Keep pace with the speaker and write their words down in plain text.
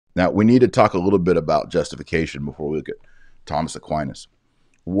Now, we need to talk a little bit about justification before we look at Thomas Aquinas.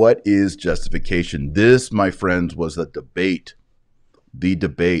 What is justification? This, my friends, was the debate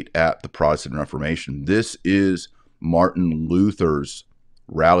at the Protestant Reformation. This is Martin Luther's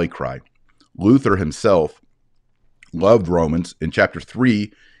rally cry. Luther himself loved Romans. In chapter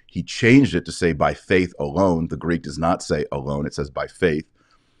 3, he changed it to say by faith alone. The Greek does not say alone, it says by faith.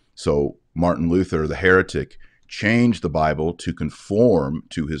 So Martin Luther, the heretic, changed the Bible to conform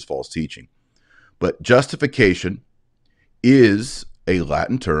to his false teaching. But justification is a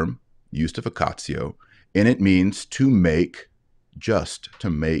Latin term, justificatio, and it means to make just, to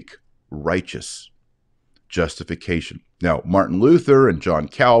make righteous. Justification. Now, Martin Luther and John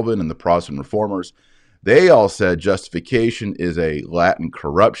Calvin and the Protestant reformers, they all said justification is a Latin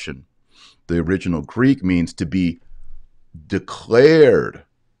corruption. The original Greek means to be declared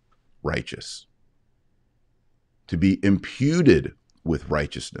righteous, to be imputed with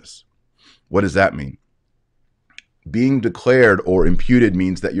righteousness. What does that mean? Being declared or imputed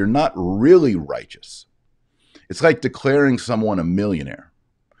means that you're not really righteous. It's like declaring someone a millionaire.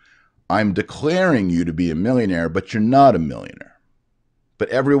 I'm declaring you to be a millionaire, but you're not a millionaire. But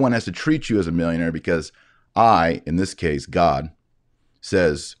everyone has to treat you as a millionaire because I, in this case, God,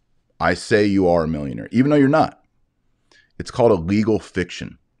 says, I say you are a millionaire, even though you're not. It's called a legal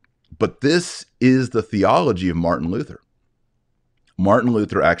fiction. But this is the theology of Martin Luther. Martin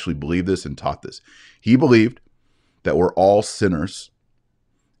Luther actually believed this and taught this. He believed that we're all sinners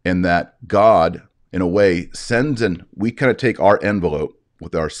and that God, in a way, sends and we kind of take our envelope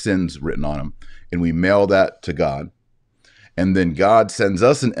with our sins written on them and we mail that to God. And then God sends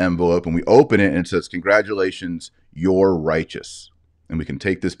us an envelope and we open it and it says, congratulations, you're righteous. And we can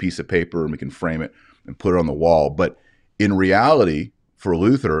take this piece of paper and we can frame it and put it on the wall. But in reality, for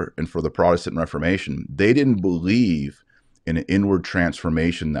Luther and for the Protestant Reformation, they didn't believe in an inward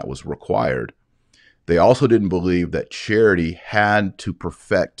transformation that was required. They also didn't believe that charity had to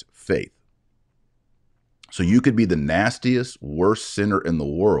perfect faith. So you could be the nastiest, worst sinner in the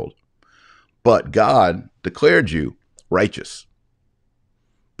world, but God declared you righteous.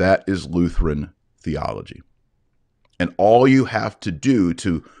 That is Lutheran theology. And all you have to do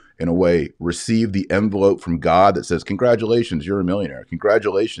to, in a way, receive the envelope from God that says, congratulations, you're a millionaire.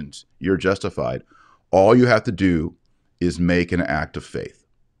 Congratulations, you're justified. All you have to do is make an act of faith.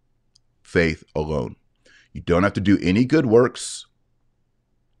 Faith alone. You don't have to do any good works.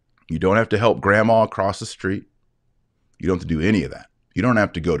 You don't have to help grandma across the street. You don't have to do any of that. You don't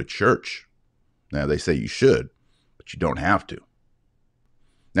have to go to church. Now, they say you should, but you don't have to.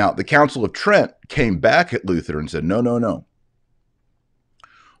 Now, the Council of Trent came back at Luther and said, no, no, no.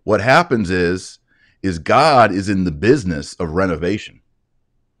 What happens is God is in the business of renovation.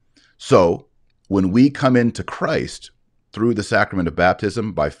 So when we come into Christ through the sacrament of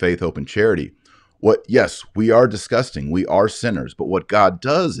baptism by faith, hope, and charity, yes, we are disgusting. We are sinners. But what God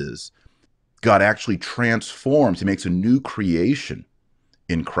does is God actually transforms. He makes a new creation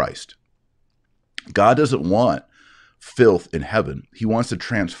in Christ. God doesn't want filth in heaven. He wants to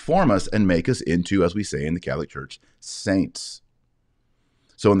transform us and make us into, as we say in the Catholic Church, saints.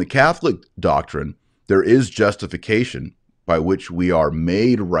 So in the Catholic doctrine, there is justification by which we are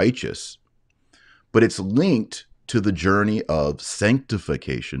made righteous, but it's linked to the journey of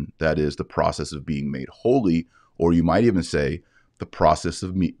sanctification, that is the process of being made holy, or you might even say the process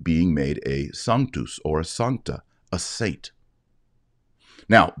of being made a sanctus or a sancta, a saint.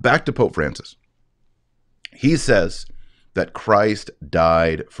 Now, back to Pope Francis. He says that Christ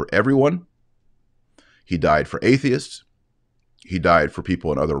died for everyone. He died for atheists. He died for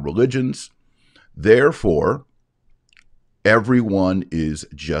people in other religions. Therefore, everyone is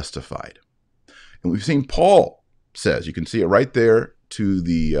justified. And we've seen Paul says, you can see it right there to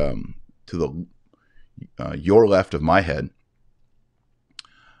the your left of my head,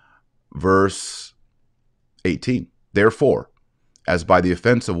 verse 18. Therefore, as by the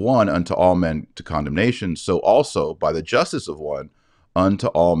offense of one unto all men to condemnation, so also by the justice of one unto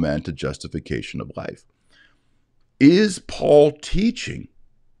all men to justification of life. Is Paul teaching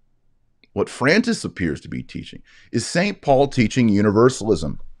what Francis appears to be teaching? Is St. Paul teaching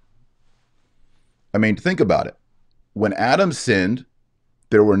universalism? I mean, think about it. When Adam sinned,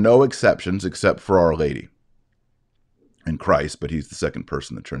 there were no exceptions except for Our Lady and Christ, but he's the second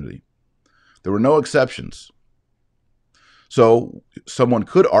person of the Trinity. There were no exceptions. So someone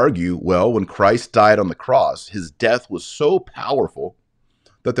could argue, well, when Christ died on the cross, his death was so powerful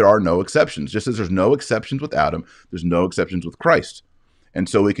that there are no exceptions. Just as there's no exceptions with Adam, there's no exceptions with Christ. And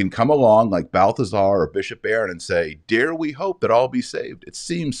so we can come along like Balthazar or Bishop Aaron and say, dare we hope that all be saved? It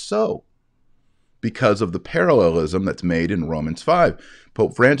seems so. because of the parallelism that's made in Romans 5.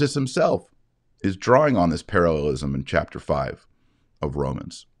 Pope Francis himself is drawing on this parallelism in chapter 5 of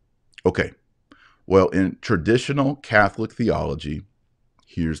Romans. Okay, well, in traditional Catholic theology,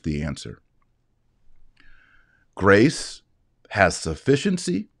 here's the answer. Grace has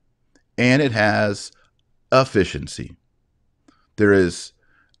sufficiency and it has efficiency. There is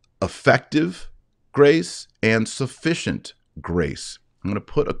effective grace and sufficient grace. I'm going to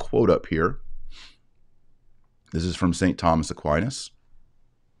put a quote up here. This is from St. Thomas Aquinas,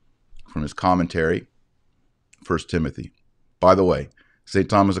 from his commentary, 1 Timothy. By the way, St.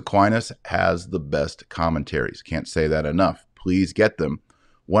 Thomas Aquinas has the best commentaries. Can't say that enough. Please get them.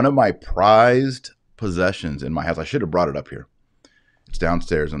 One of my prized possessions in my house, I should have brought it up here. It's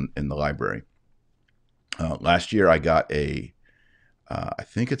downstairs in the library. Last year I got a, I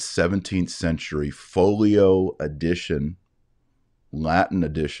think it's 17th century folio edition, Latin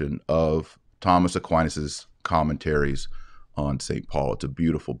edition of Thomas Aquinas's commentaries on St. Paul. It's a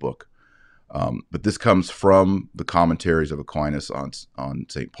beautiful book. But this comes from the commentaries of Aquinas on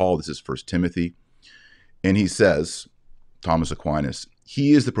St. Paul. This is 1 Timothy. And he says, Thomas Aquinas,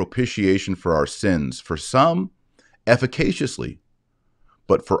 he is the propitiation for our sins, for some efficaciously,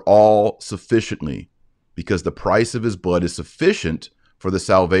 but for all sufficiently, because the price of his blood is sufficient for the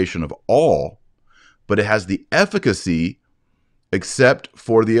salvation of all, but it has the efficacy except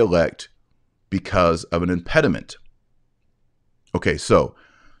for the elect because of an impediment. Okay, so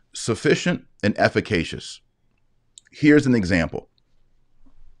sufficient and efficacious. Here's an example.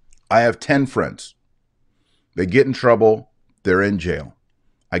 I have 10 friends. They get in trouble. They're in jail.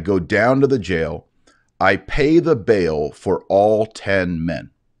 I go down to the jail. I pay the bail for all 10 men.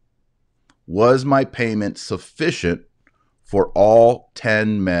 Was my payment sufficient for all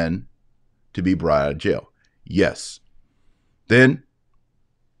 10 men to be brought out of jail? Yes. Then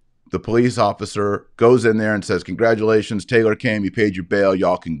the police officer goes in there and says, congratulations, Taylor came, you paid your bail,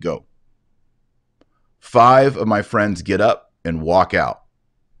 y'all can go. 5 of my friends get up and walk out.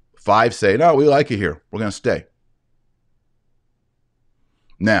 5 say, no, we like it here. We're going to stay.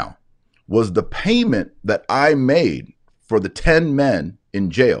 Now, was the payment that I made for the 10 men in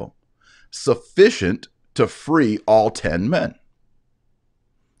jail sufficient to free all 10 men?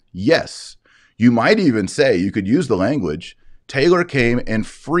 Yes. You might even say, you could use the language, Taylor came and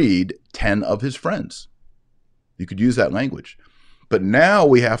freed 10 of his friends. You could use that language. But now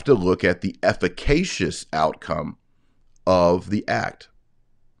we have to look at the efficacious outcome of the act.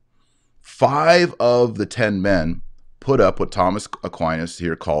 5 of the 10 men put up what Thomas Aquinas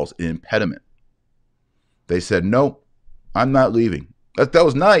here calls an impediment. They said, no, I'm not leaving. That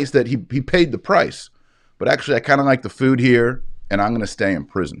was nice that he paid the price. But actually, I kind of like the food here, and I'm going to stay in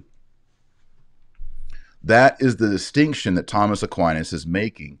prison. That is the distinction that Thomas Aquinas is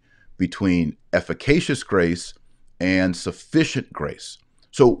making between efficacious grace and sufficient grace.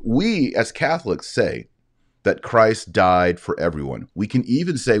 So we, as Catholics, say that Christ died for everyone. We can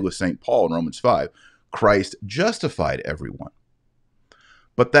even say with St. Paul in Romans 5, Christ justified everyone.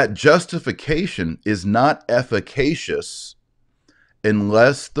 But that justification is not efficacious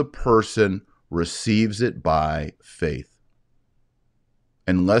unless the person receives it by faith.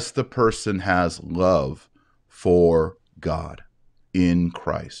 Unless the person has love for God in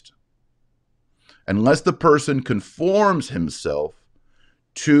Christ. Unless the person conforms himself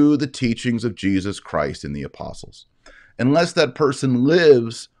to the teachings of Jesus Christ and the apostles. Unless that person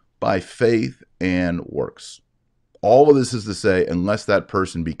lives by faith and works. All of this is to say, unless that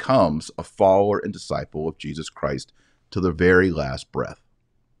person becomes a follower and disciple of Jesus Christ to the very last breath.